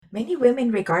Many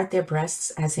women regard their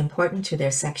breasts as important to their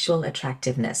sexual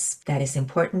attractiveness, that is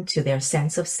important to their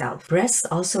sense of self. Breasts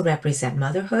also represent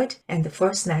motherhood and the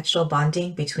first natural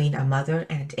bonding between a mother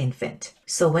and infant.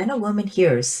 So when a woman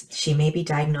hears she may be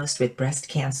diagnosed with breast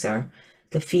cancer,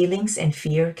 the feelings and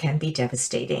fear can be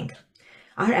devastating.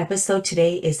 Our episode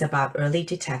today is about early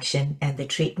detection and the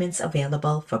treatments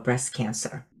available for breast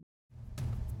cancer.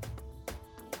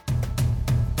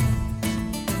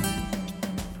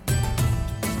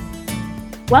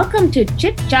 Welcome to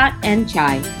Chit Chat and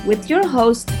Chai with your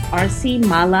hosts RC,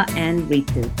 Mala, and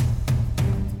Ritu.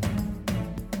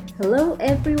 Hello,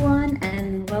 everyone,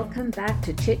 and welcome back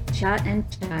to Chit Chat and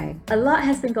Chai. A lot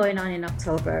has been going on in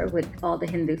October with all the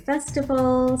Hindu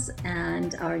festivals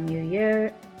and our New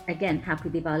Year. Again, Happy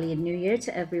Diwali and New Year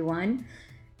to everyone.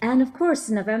 And of course,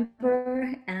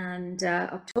 November and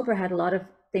October had a lot of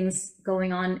things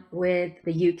going on with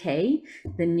the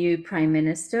UK, the new Prime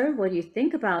Minister. What do you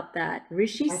think about that?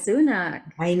 Rishi Sunak.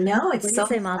 I know, it's What do so you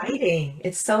say, Mala? exciting.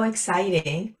 It's so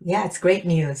exciting. Yeah, it's great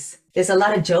news. There's a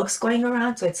lot of jokes going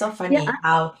around, so it's so funny Yeah,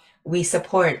 how we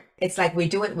support. It's like we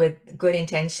do it with good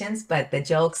intentions, but the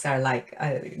jokes are like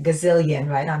a gazillion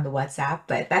right on the WhatsApp.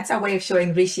 But that's our way of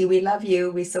showing Rishi, we love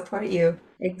you, we support you.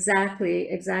 exactly.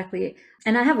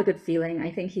 And I have a good feeling.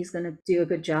 I think he's going to do a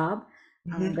good job.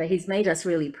 Mhm. But he's made us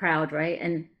really proud, right?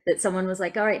 And that someone was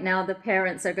like, all right, now the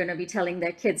parents are going to be telling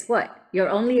their kids, what? You're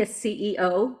only a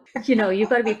CEO? You've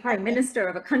got to be prime minister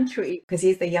of a country. Because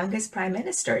he's the youngest prime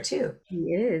minister too.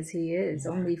 He is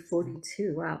Yeah. only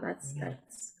 42. Wow, that's Yeah.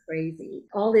 that's crazy.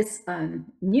 All this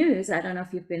news, I don't know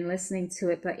if you've been listening to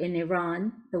it, but in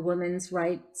Iran, the women's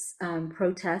rights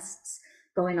protests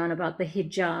going on about the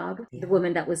hijab, the Yeah.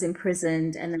 woman that was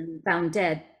imprisoned and then found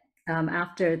dead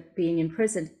after being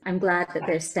imprisoned. I'm glad that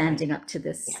they're standing up to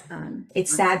this Yeah.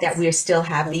 It's sad that we still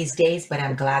have so, these days, but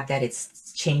I'm glad that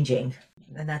it's changing.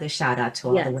 Another shout out to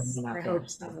all the yes, women out I there. hope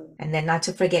So, so. and then not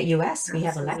to forget US, we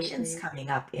have elections Absolutely. coming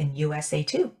up in USA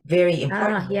too. Very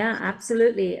important Yeah, election.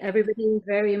 absolutely. Everybody is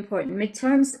very important.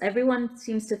 Midterms, everyone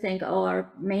seems to think, oh, our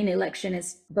main election is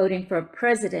voting for a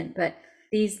president, but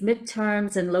these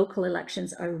midterms and local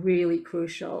elections are really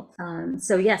crucial.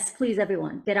 So yes, please,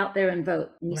 everyone, get out there and vote.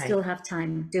 And you Right. still have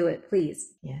time. Do it,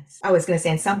 please. Yes. I was going to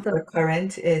say, and something So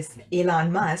current is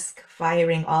Elon Musk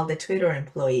firing all the Twitter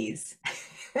employees.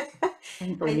 I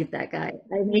don't I, believe that guy.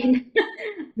 I mean,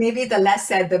 maybe the less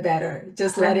said, the better.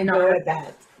 Just let I'm it not. go at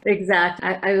that. Exactly.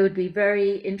 I would be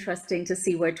very interesting to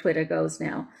see where Twitter goes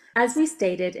now. As we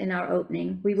stated in our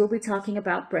opening, we will be talking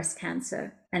about breast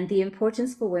cancer and the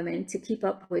importance for women to keep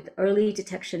up with early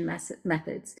detection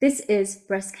methods. This is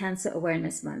Breast Cancer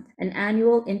Awareness Month, an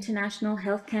annual international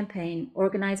health campaign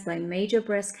organized by major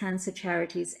breast cancer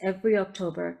charities every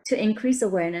October to increase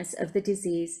awareness of the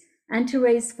disease and to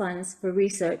raise funds for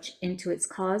research into its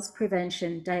cause,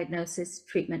 prevention, diagnosis,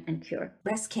 treatment, and cure.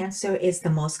 Breast cancer is the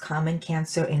most common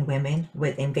cancer in women,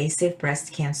 with invasive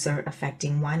breast cancer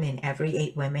affecting 1 in every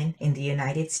 8 women in the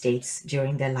United States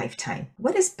during their lifetime.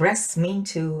 What does breasts mean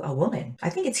to a woman? I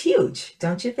think it's huge,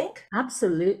 don't you think?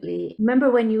 Absolutely. Remember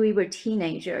when we were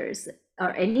teenagers,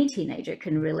 or any teenager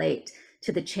can relate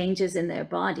to the changes in their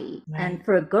body. Right. And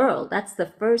for a girl, that's the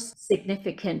first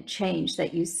significant change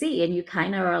that you see. And you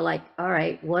kind of are like, all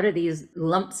right, what are these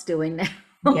lumps doing now?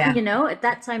 Yeah. At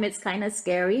that time, it's kind of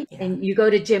scary. Yeah. And you go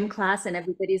to gym class and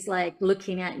everybody's like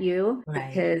looking at you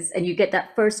Right. and you get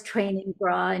that first training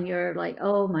bra and you're like,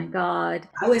 oh my God.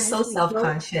 I was As so we go,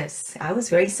 self-conscious. I was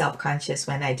very self-conscious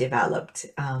when I developed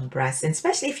breasts, and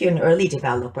especially if you're an early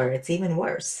developer, it's even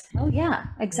worse. oh yeah, Yeah.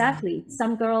 exactly.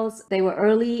 Some girls, they were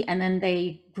early and then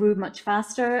they grew much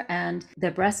faster and their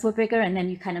breasts were bigger and then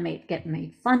you kind of get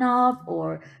made fun of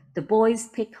or the boys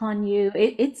pick on you.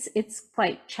 It's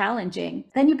quite challenging.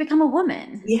 Then you become a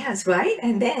woman. Yes, right?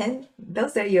 And then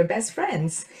those are your best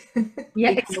friends.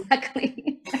 Yeah, They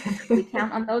exactly. We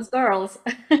count on those girls.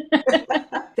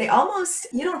 they almost,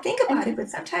 you don't think about it, And but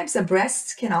sometimes the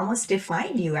breasts can almost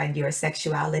define you and your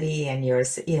sexuality and your,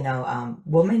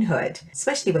 womanhood,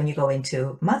 especially when you go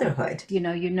into motherhood. you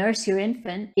nurse your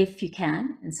infant if you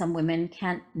can, and some women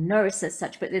can't nurse as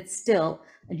such, but it's still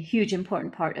a huge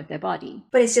important part of their body.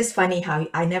 But it's just funny how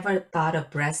I never thought of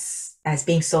breasts as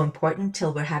being so important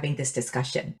till we're having this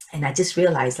discussion. And I just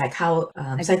realized like how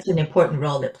such an important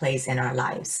role it plays in our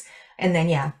lives. And then,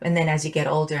 yeah, and then as you get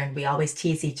older, and we always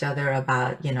tease each other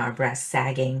about, our breasts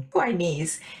sagging to our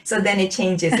knees. So then it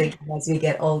changes again as we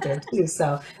get older too.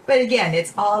 So, but again,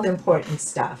 it's all important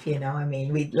stuff, I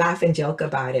mean, we laugh and joke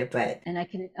about it, but And I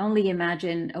can only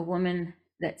imagine a woman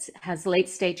that has late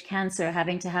stage cancer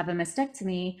having to have a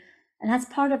mastectomy and that's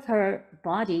part of her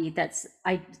body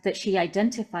that she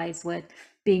identifies with.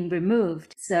 being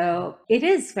removed. So it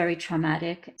is very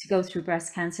traumatic to go through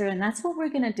breast cancer. And that's what we're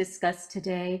going to discuss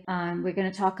today. We're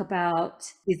going to talk about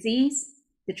disease,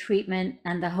 the treatment,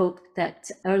 and the hope that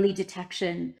early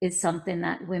detection is something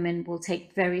that women will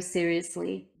take very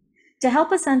seriously. To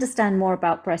help us understand more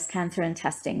about breast cancer and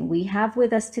testing, we have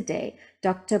with us today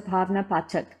Dr. Bhavana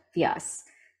Pathak Vyas.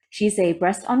 She's a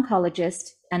breast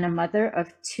oncologist and a mother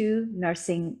of 2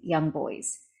 nursing young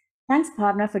boys. Thanks,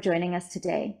 Bhavana, for joining us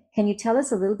today. Can you tell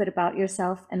us a little bit about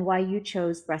yourself and why you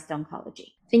chose breast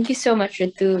oncology? Thank you so much,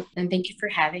 Ritu, and thank you for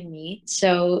having me.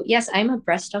 So, yes, I'm a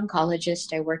breast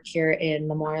oncologist. I work here in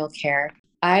Memorial Care.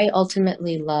 I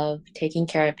ultimately love taking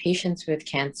care of patients with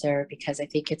cancer because I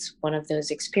think it's one of those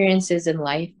experiences in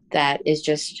life that is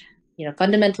just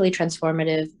fundamentally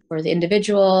transformative for the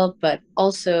individual, but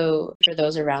also for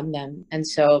those around them. And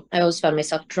so I always found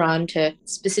myself drawn to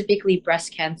specifically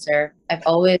breast cancer. I've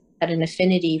always had an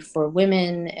affinity for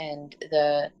women and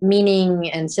the meaning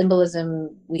and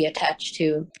symbolism we attach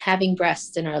to having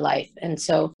breasts in our life. And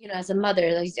so, as a mother,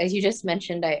 as you just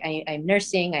mentioned, I'm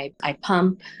nursing, I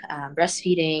pump,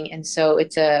 breastfeeding. And so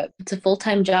it's a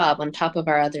full-time job on top of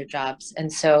our other jobs.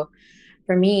 And so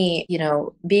for me,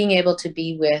 being able to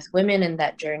be with women in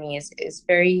that journey is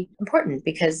very important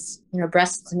because,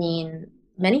 breasts mean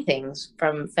many things,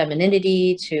 from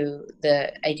femininity to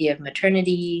the idea of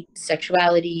maternity,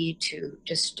 sexuality, to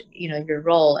just, your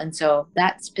role. And so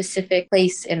that specific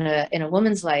place in a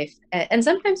woman's life, and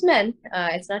sometimes men,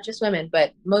 it's not just women,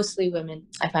 but mostly women,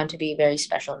 I found to be a very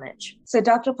special niche. So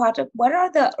Dr. Pathak, what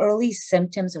are the early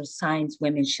symptoms or signs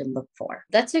women should look for?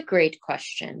 That's a great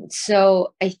question.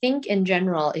 So I think in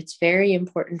general, it's very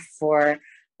important for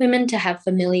women to have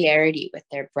familiarity with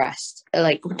their breast.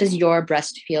 Like, what does your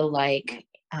breast feel like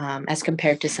as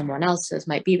compared to someone else's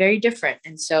might be very different.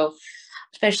 And so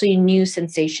especially new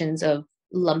sensations of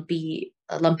lumpy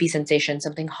sensation,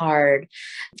 something hard,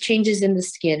 changes in the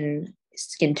skin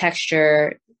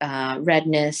texture,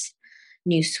 redness,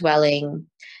 new swelling,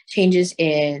 changes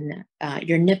in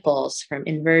your nipples from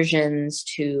inversions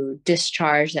to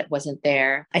discharge that wasn't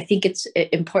there. I think it's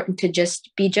important to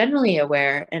just be generally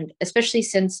aware, and especially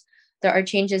since there are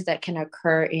changes that can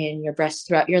occur in your breast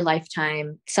throughout your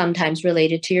lifetime, sometimes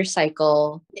related to your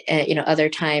cycle, other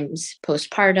times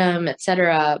postpartum,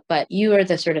 etc. But you are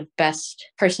the sort of best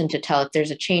person to tell if there's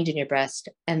a change in your breast.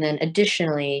 And then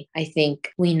additionally, I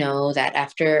think we know that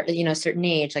after, a certain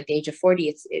age, like the age of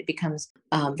 40, it becomes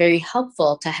very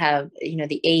helpful to have,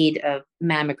 the aid of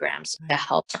mammograms to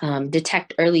help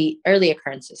detect early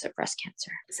occurrences of breast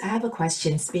cancer. So I have a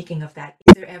question. Speaking of that,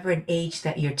 is there ever an age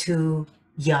that you're too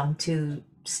young to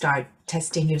start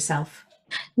testing yourself?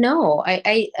 No,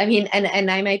 I mean, and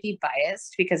I might be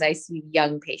biased because I see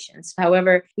young patients.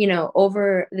 However,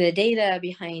 over the data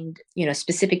behind,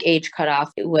 specific age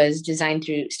cutoff, it was designed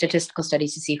through statistical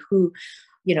studies to see who,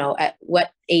 at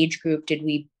what age group did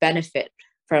we benefit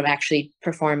from actually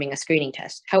performing a screening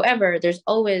test. However, there's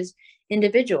always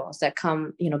individuals that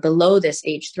come, below this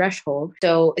age threshold.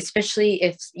 So especially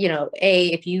if,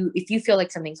 if you feel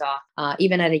like something's off,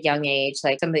 even at a young age,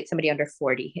 like somebody under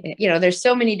 40, there's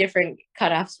so many different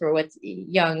cutoffs for what's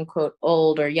young, quote,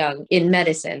 old or young in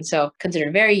medicine. So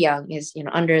considered very young is,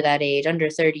 under that age, under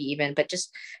 30 even, but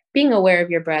just being aware of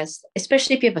your breast,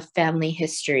 especially if you have a family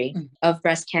history of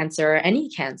breast cancer or any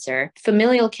cancer.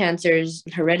 Familial cancers,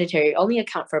 hereditary, only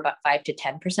account for about 5 to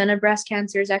 10% of breast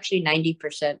cancers. Actually, 90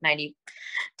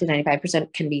 to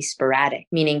 95% can be sporadic,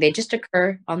 meaning they just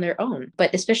occur on their own.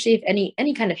 But especially if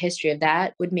any kind of history of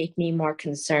that would make me more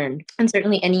concerned. And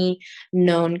certainly any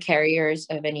known carriers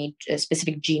of any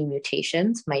specific gene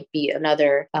mutations might be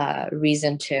another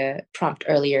reason to prompt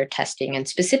earlier testing and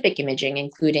specific imaging,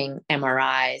 including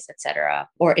MRIs, etc.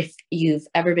 Or if you've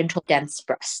ever been told dense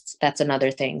breasts, that's another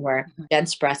thing where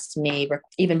dense breasts may,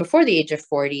 even before the age of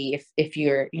 40, if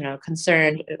you're,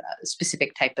 concerned, a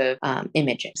specific type of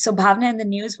imaging. So Bhavana, in the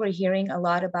news, we're hearing a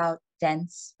lot about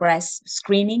dense breast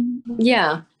screening.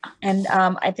 Yeah. And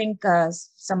I think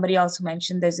somebody also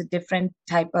mentioned there's a different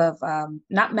type of,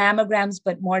 not mammograms,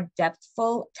 but more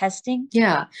depthful testing.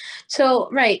 Yeah. So,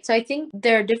 right. So I think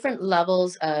there are different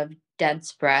levels of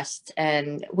dense breasts,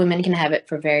 and women can have it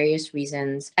for various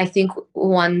reasons. I think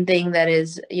one thing that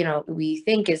is, we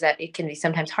think is that it can be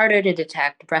sometimes harder to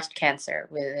detect breast cancer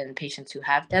within patients who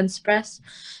have dense breasts.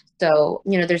 So,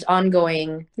 there's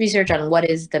ongoing research on what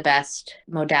is the best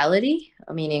modality,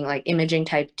 meaning like imaging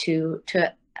type to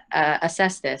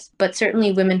assess this. But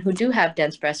certainly women who do have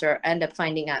dense breasts or end up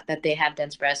finding out that they have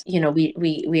dense breasts,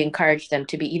 we encourage them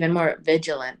to be even more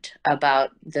vigilant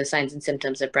about the signs and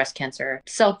symptoms of breast cancer,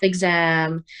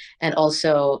 self-exam, and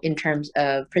also in terms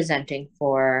of presenting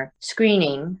for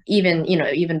screening,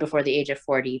 even before the age of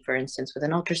 40, for instance, with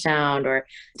an ultrasound or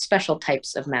special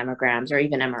types of mammograms or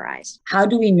even MRIs. How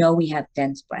do we know we have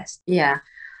dense breasts? Yeah.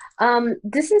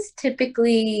 This is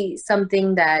typically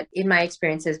something that, in my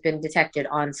experience, has been detected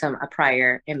on a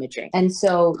prior imaging. And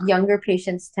so younger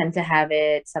patients tend to have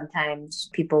it.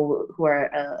 Sometimes people who are,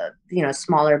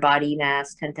 smaller body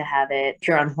mass tend to have it. If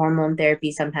you're on hormone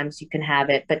therapy, sometimes you can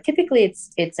have it. But typically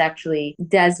it's actually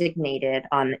designated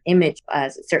on image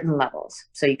as certain levels.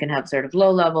 So you can have sort of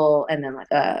low level and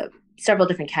then several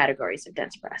different categories of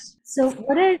dense breasts. So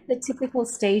what are the typical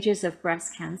stages of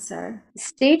breast cancer?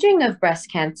 Staging of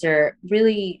breast cancer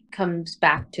really comes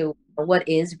back to what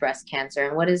is breast cancer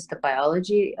and what is the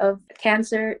biology of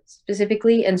cancer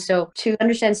specifically. And so to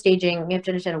understand staging, we have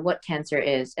to understand what cancer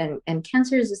is. And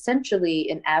cancer is essentially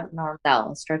an abnormal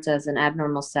cell. It starts as an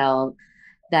abnormal cell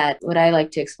that, what I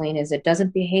like to explain is, it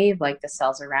doesn't behave like the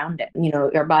cells around it.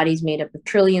 Our body's made up of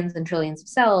trillions and trillions of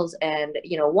cells, and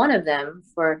one of them,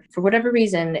 for whatever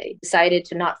reason, decided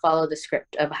to not follow the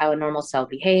script of how a normal cell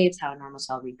behaves, how a normal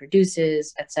cell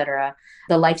reproduces, etc.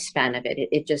 The lifespan of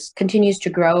it just continues to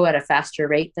grow at a faster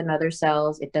rate than other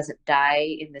cells. It doesn't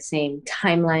die in the same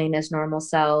timeline as normal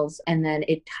cells, and then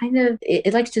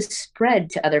it likes to spread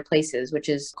to other places, which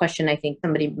is a question I think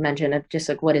somebody mentioned of just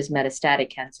like, what is metastatic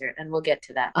cancer, and we'll get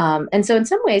to that. And so in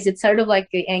some ways, it's sort of like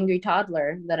the angry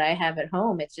toddler that I have at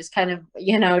home. It's just kind of,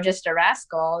 just a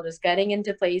rascal, just getting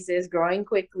into places, growing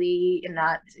quickly, and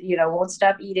not, won't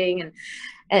stop eating.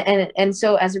 And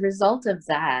so as a result of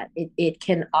that, it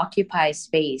can occupy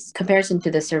space comparison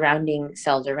to the surrounding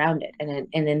cells around it. And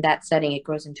in that setting, it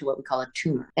grows into what we call a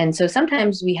tumor. And so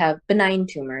sometimes we have benign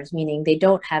tumors, meaning they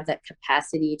don't have that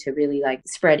capacity to really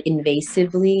spread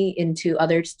invasively into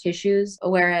other tissues.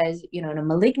 Whereas, a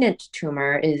malignant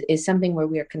tumor is something where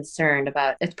we are concerned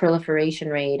about its proliferation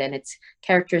rate and its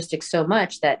characteristics so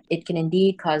much that it can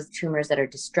indeed cause tumors that are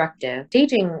destructive.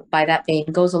 Staging, by that vein,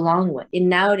 goes along with. And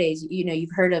nowadays, you've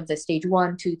heard of the stage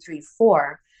 1, 2, 3,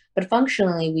 4, but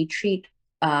functionally we treat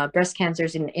breast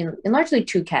cancers in largely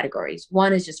two categories.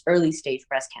 One is just early stage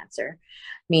breast cancer,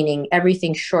 meaning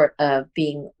everything short of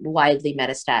being widely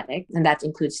metastatic, and that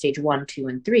includes stage 1, 2,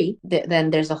 and 3. Then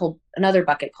there's another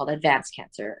bucket called advanced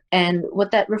cancer. And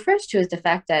what that refers to is the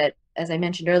fact that, as I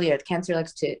mentioned earlier, the cancer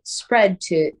likes to spread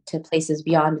to places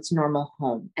beyond its normal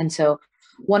home. And so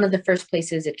one of the first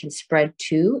places it can spread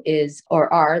to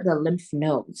are the lymph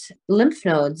nodes. Lymph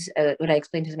nodes, what I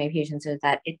explained to my patients is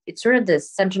that it's sort of the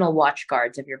sentinel watch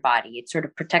guards of your body. It sort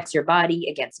of protects your body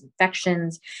against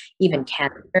infections, even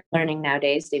cancer. Learning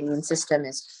nowadays, the immune system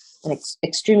is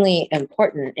extremely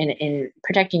important in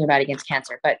protecting your body against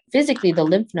cancer. But physically, the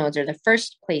lymph nodes are the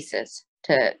first places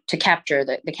to capture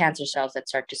the cancer cells that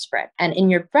start to spread. And in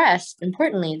your breast,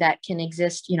 importantly, that can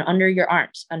exist, under your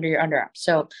arms, under your underarms.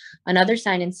 So another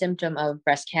sign and symptom of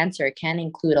breast cancer can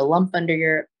include a lump under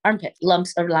your armpit,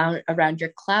 lumps around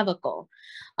your clavicle,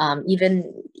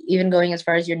 even going as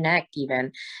far as your neck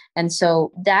even. And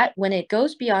so that, when it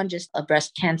goes beyond just a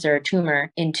breast cancer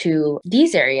tumor into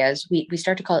these areas, we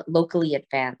start to call it locally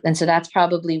advanced. And so that's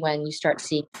probably when you start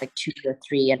seeing 2 or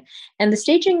 3. And the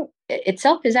staging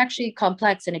itself is actually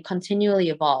complex and it continually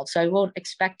evolves. So I won't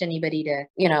expect anybody to,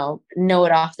 know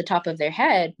it off the top of their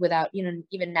head without,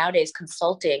 even nowadays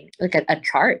consulting a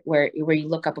chart where you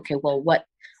look up, okay, well, what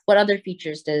other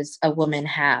features does a woman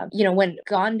have? When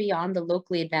gone beyond the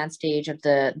locally advanced stage of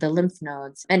the lymph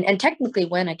nodes, and technically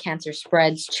when a cancer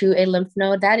spreads to a lymph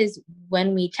node, that is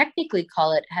when we technically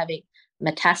call it having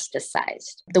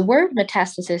metastasized. The word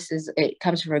metastasis it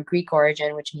comes from a Greek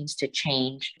origin, which means to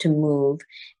change, to move.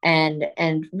 And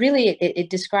really it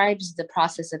describes the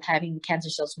process of having the cancer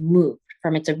cells move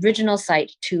from its original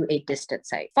site to a distant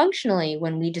site. Functionally,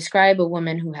 when we describe a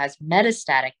woman who has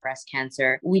metastatic breast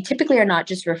cancer, we typically are not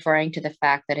just referring to the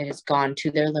fact that it has gone to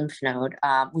their lymph node,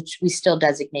 which we still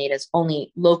designate as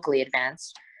only locally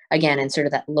advanced, again, in sort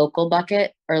of that local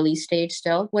bucket, early stage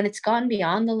still. When it's gone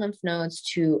beyond the lymph nodes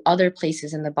to other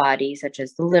places in the body, such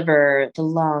as the liver, the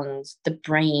lungs, the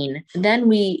brain, then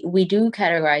we do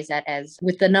categorize that as,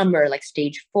 with the number like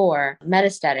stage 4,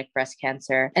 metastatic breast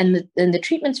cancer. And the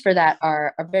treatments for that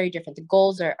are very different. The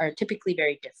goals are typically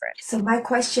very different. So my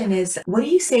question is, what do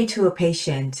you say to a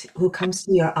patient who comes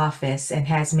to your office and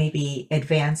has maybe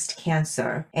advanced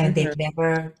cancer and they've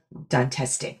never done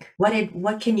testing?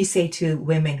 What can you say to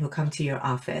women who come to your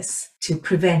office to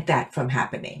prevent that from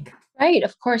happening? Right.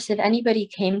 Of course, if anybody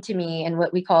came to me and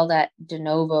what we call that de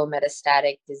novo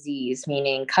metastatic disease,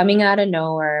 meaning coming out of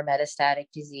nowhere metastatic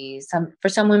disease, for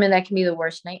some women, that can be the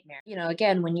worst nightmare.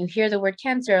 Again, when you hear the word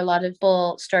cancer, a lot of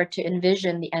people start to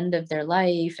envision the end of their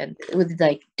life and with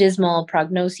like dismal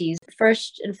prognoses.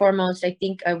 First and foremost, I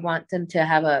think I want them to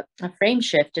have a frame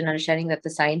shift in understanding that the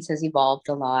science has evolved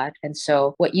a lot. And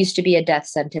so what used to be a death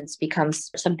sentence becomes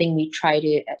something we try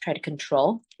to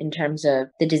control in terms of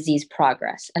the disease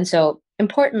progress. And so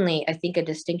importantly, I think a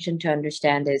distinction to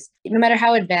understand is no matter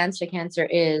how advanced a cancer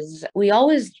is, we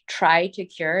always try to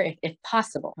cure if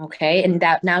possible. Okay. And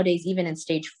that nowadays, even in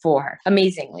stage 4,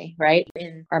 amazingly, right?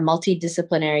 In our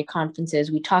multidisciplinary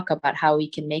conferences, we talk about how we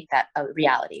can make that a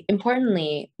reality.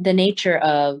 Importantly, the nature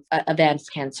of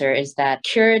advanced cancer is that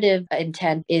curative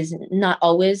intent is not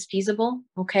always feasible.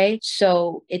 Okay.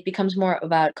 So it becomes more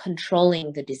about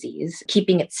controlling the disease,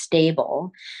 keeping it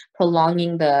stable,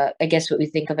 prolonging I guess what we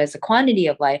think of as the quantity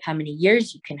of life, how many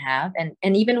years you can have.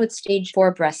 And even with stage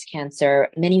 4 breast cancer,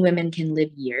 many women can live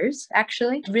years,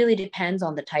 actually. It really depends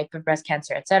on the type of breast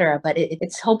cancer, et cetera. But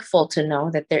it's hopeful to know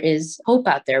that there is hope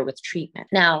out there with treatment.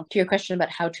 Now, to your question about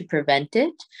how to prevent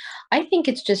it, I think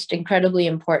it's just incredibly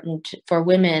important for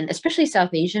women, especially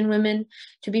South Asian women,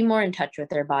 to be more in touch with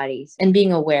their bodies and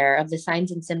being aware of the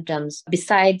signs and symptoms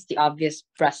besides the obvious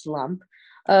breast lump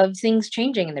of things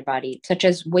changing in their body, such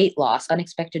as weight loss,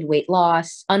 unexpected weight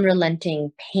loss,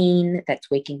 unrelenting pain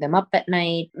that's waking them up at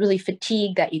night, really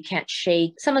fatigue that you can't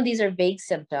shake. Some of these are vague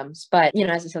symptoms, but,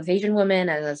 as a South Asian woman,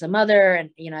 and as a mother, and,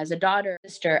 as a daughter,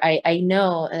 sister, I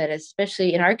know that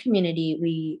especially in our community,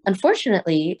 we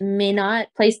unfortunately may not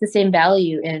place the same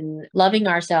value in loving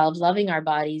ourselves, loving our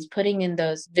bodies, putting in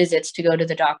those visits to go to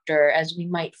the doctor as we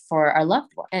might for our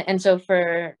loved one. And so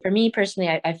for me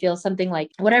personally, I feel something like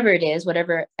whatever it is,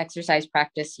 whatever exercise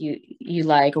practice you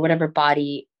like, or whatever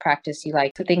body practice you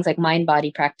like. So things like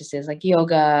mind-body practices like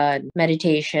yoga and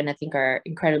meditation, I think are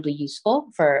incredibly useful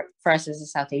for us as a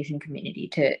South Asian community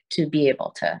to be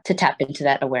able to tap into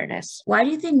that awareness. Why do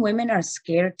you think women are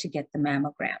scared to get the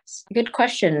mammograms? Good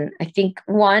question. I think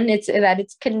one, it's that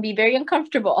it can be very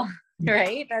uncomfortable.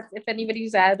 Right? That's, if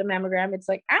anybody's had a mammogram, it's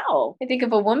like, ow. I think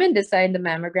if a woman decided the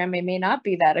mammogram, it may not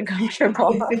be that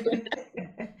uncomfortable.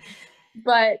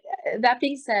 But that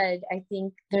being said, I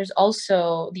think there's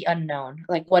also the unknown.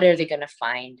 Like, what are they going to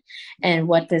find? And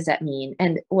what does that mean?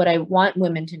 And what I want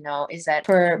women to know is that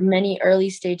for many early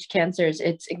stage cancers,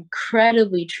 it's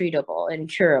incredibly treatable and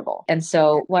curable. And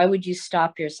so why would you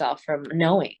stop yourself from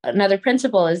knowing? Another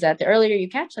principle is that the earlier you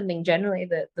catch something, generally,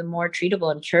 the more treatable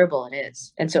and curable it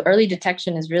is. And so early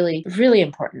detection is really, really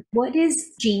important. What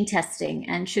is gene testing?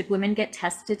 And should women get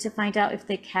tested to find out if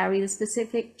they carry the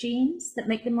specific genes that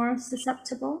make them more susceptible?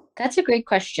 That's a great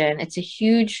question. It's a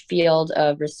huge field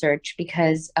of research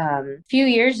because a few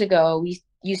years ago, we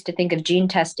used to think of gene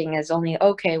testing as only,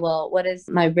 okay, well, what is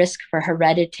my risk for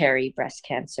hereditary breast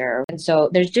cancer? And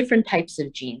so there's different types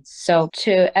of genes. So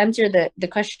to answer the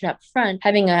question up front,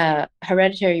 having a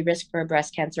hereditary risk for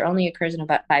breast cancer only occurs in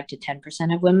about 5 to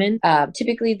 10% of women.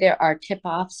 Typically, there are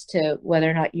tip-offs to whether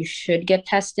or not you should get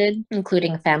tested,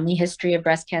 including a family history of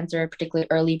breast cancer, particularly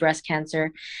early breast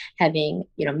cancer, having,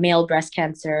 male breast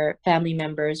cancer, family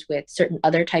members with certain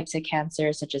other types of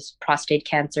cancers, such as prostate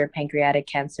cancer, pancreatic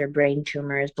cancer, brain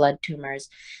tumor, blood tumors,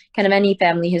 kind of any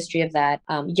family history of that,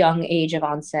 young age of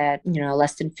onset,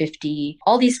 less than 50,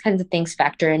 all these kinds of things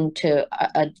factor into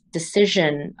a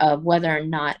decision of whether or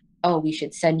not, we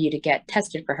should send you to get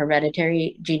tested for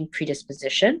hereditary gene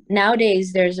predisposition.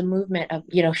 Nowadays, there's a movement of,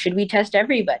 should we test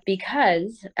everybody?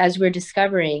 Because as we're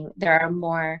discovering, there are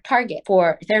more targets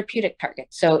for therapeutic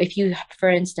targets. So if you, for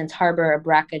instance, harbor a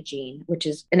BRCA gene, which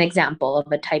is an example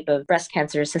of a type of breast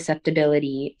cancer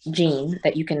susceptibility gene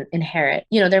that you can inherit,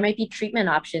 there might be treatment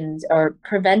options or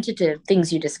preventative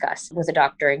things you discuss with a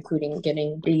doctor, including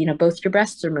getting, both your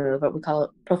breasts removed, what we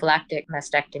call prophylactic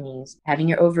mastectomies, having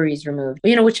your ovaries removed,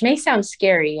 which may sound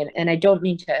scary, and I don't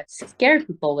mean to scare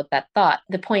people with that thought.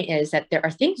 The point is that there are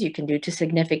things you can do to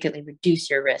significantly reduce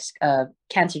your risk of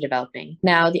cancer developing.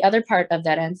 Now, the other part of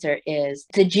that answer is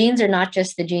the genes are not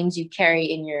just the genes you carry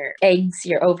in your eggs,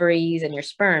 your ovaries, and your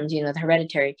sperms, the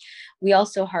hereditary. We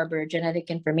also harbor genetic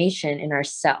information in our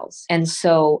cells. And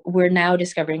so we're now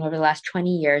discovering over the last 20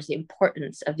 years the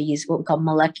importance of these, what we call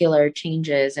molecular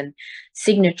changes and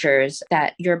signatures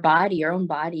that your body, your own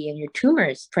body, and your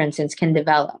tumors, for instance, can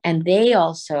develop. And they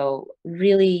also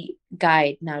really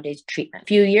guide nowadays treatment. A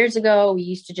few years ago, we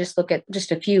used to just look at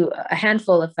just a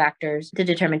handful of factors to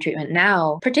determine treatment.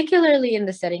 Now, particularly in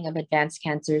the setting of advanced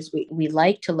cancers, we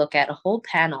like to look at a whole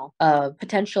panel of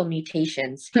potential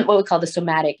mutations, what we call the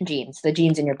somatic genes, the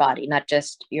genes in your body, not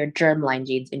just your germline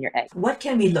genes in your egg. What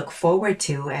can we look forward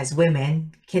to as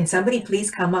women? Can somebody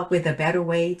please come up with a better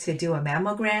way to do a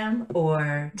mammogram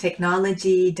or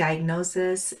technology,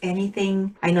 diagnosis,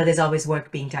 anything? I know there's always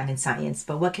work being done in science,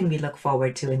 but what can we look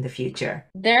forward to in the future?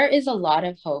 There is a lot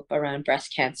of hope around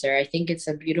breast cancer. I think it's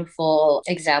a beautiful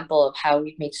example of how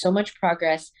we've made so much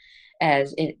progress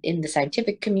as in the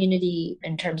scientific community,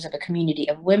 in terms of a community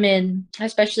of women,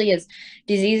 especially as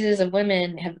diseases of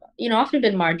women have, often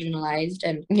been marginalized.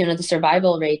 And, the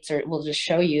survival rates will just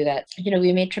show you that,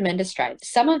 we made tremendous strides.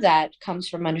 Some of that comes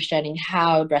from understanding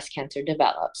how breast cancer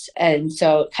develops. And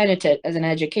so kind of as an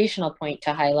educational point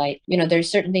to highlight, there's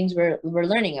certain things we're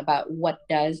learning about what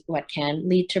can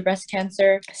lead to breast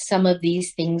cancer. Some of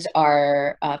these things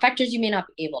are factors you may not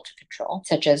be able to control,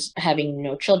 such as having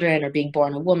no children or being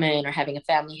born a woman or having a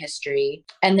family history.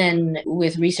 And then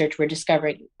with research, we're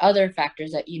discovering other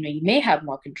factors that, you may have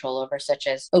more control over, such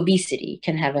as obesity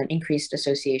can have an increased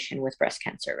association with breast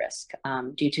cancer risk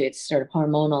due to its sort of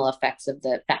hormonal effects of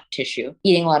the fat tissue.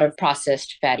 Eating a lot of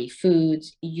processed fatty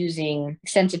foods, using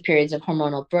extensive periods of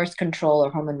hormonal birth control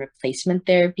or hormone replacement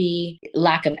therapy,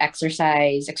 lack of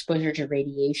exercise, exposure to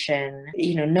radiation,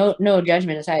 no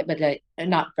judgment aside, but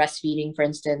not breastfeeding, for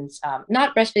instance.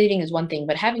 Not breastfeeding is one thing,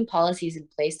 but having policies in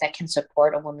place that can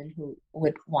support a woman who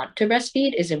would want to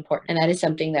breastfeed is important. And that is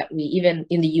something that we, even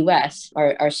in the US,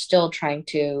 are still trying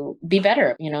to be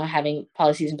better, having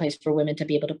policies in place for women to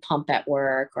be able to pump at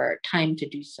work or time to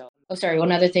do so. Oh, sorry.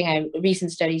 One other thing,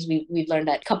 recent studies, we've learned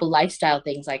that a couple lifestyle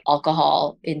things like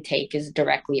alcohol intake is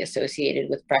directly associated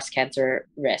with breast cancer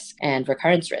risk and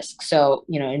recurrence risk. So,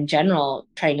 in general,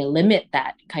 trying to limit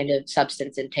that kind of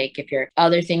substance intake. If you're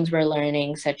other things we're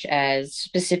learning, such as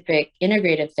specific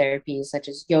integrative therapies, such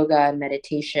as yoga and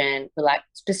meditation,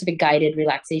 specific guided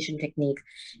relaxation techniques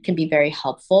can be very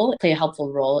helpful, play a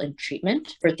helpful role in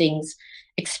treatment for things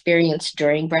experienced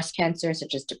during breast cancer,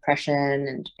 such as depression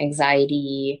and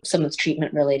anxiety, some of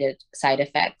treatment-related side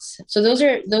effects. So those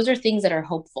are things that are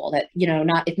hopeful. That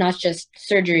it's not just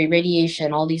surgery,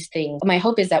 radiation, all these things. My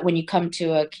hope is that when you come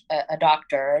to a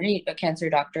doctor, a cancer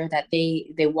doctor, that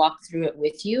they walk through it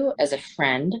with you as a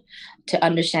friend to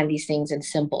understand these things in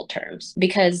simple terms.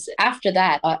 Because after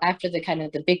that, after the kind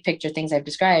of the big picture things I've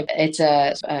described, it's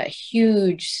a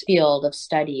huge field of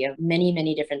study of many,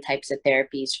 many different types of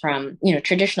therapies, from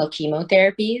traditional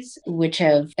chemotherapies, which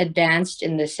have advanced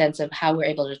in the sense of how we're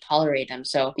able to tolerate them.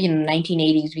 So,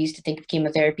 1980s, we used to think of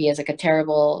chemotherapy as like a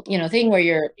terrible, thing where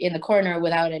you're in the corner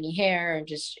without any hair and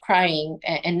just crying.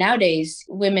 And nowadays,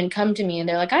 women come to me and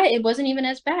they're like, it wasn't even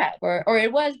as bad, or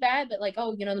it was bad, but like,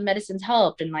 the medicines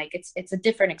helped. And like, it's a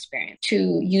different experience,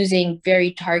 to using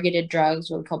very targeted drugs,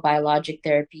 what we call biologic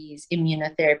therapies,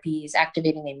 immunotherapies,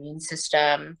 activating the immune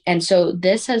system. And so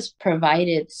this has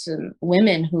provided some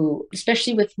women who,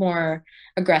 especially with more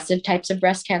aggressive types of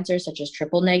breast cancer, such as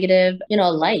triple negative,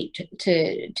 light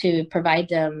to provide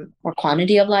them more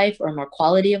quantity of life or more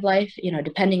quality of life,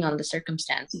 depending on the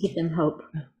circumstance. Give them hope.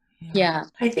 Yeah.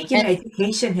 I think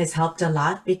education has helped a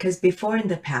lot, because before, in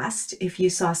the past, if you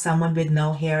saw someone with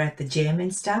no hair at the gym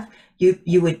and stuff,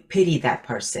 you would pity that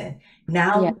person.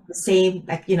 Now, the same,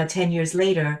 10 years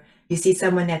later, you see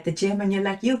someone at the gym and you're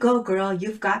like, you go, girl,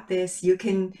 you've got this. You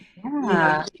can,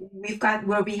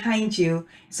 we're behind you.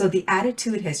 So the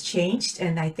attitude has changed.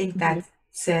 And I think that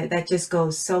just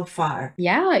goes so far.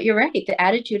 Yeah, you're right. The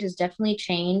attitude has definitely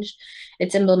changed.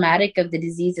 It's emblematic of the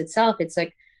disease itself. It's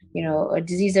like, a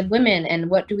disease of women. And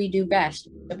what do we do best?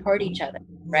 Support each other,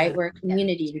 right? We're a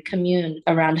community. We commune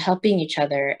around helping each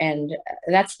other. And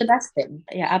that's the best thing.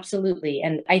 Yeah, absolutely.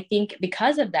 And I think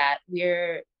because of that,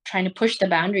 we're trying to push the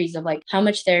boundaries of like how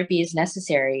much therapy is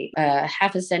necessary.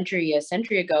 Half a century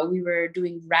ago, we were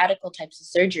doing radical types of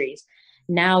surgeries.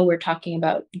 Now we're talking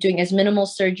about doing as minimal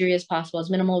surgery as possible, as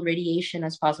minimal radiation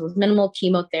as possible, as minimal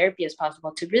chemotherapy as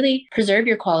possible, to really preserve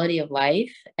your quality of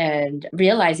life, and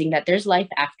realizing that there's life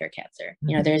after cancer.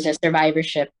 There's a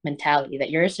survivorship mentality,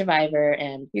 that you're a survivor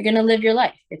and you're going to live your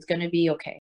life. It's going to be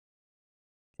okay.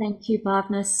 Thank you,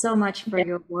 Bhavana, so much for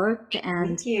your work, and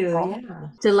Thank you.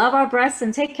 to love our breasts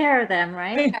and take care of them,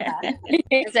 right?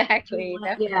 Exactly.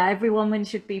 Yeah, every woman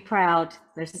should be proud.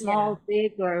 They're small,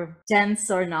 big, or dense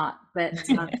or not. But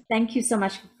thank you so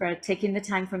much for taking the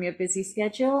time from your busy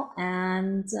schedule,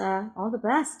 and all the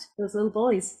best, those little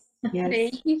boys. Yes.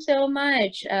 Thank you so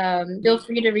much. Feel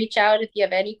free to reach out if you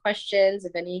have any questions.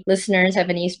 If any listeners have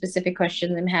any specific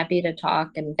questions, I'm happy to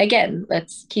talk. And again,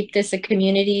 let's keep this a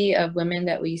community of women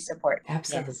that we support.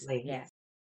 Absolutely. Yes.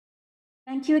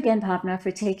 Thank you again, Bhavana,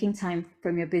 for taking time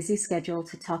from your busy schedule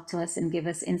to talk to us and give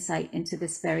us insight into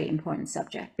this very important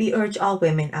subject. We urge all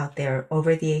women out there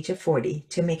over the age of 40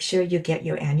 to make sure you get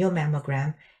your annual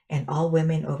mammogram, and all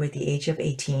women over the age of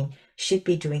 18 should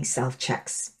be doing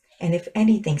self-checks. And if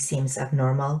anything seems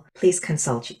abnormal, please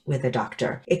consult with a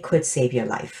doctor. It could save your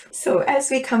life. So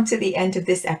as we come to the end of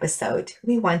this episode,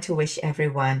 we want to wish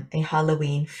everyone a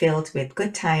Halloween filled with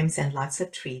good times and lots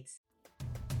of treats.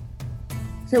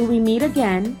 Till we meet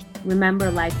again, remember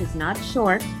life is not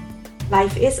short.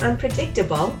 Life is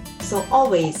unpredictable, so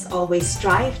always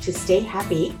strive to stay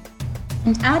happy.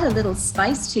 And add a little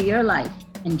spice to your life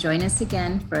and join us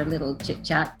again for a little chit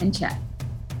chat and chat.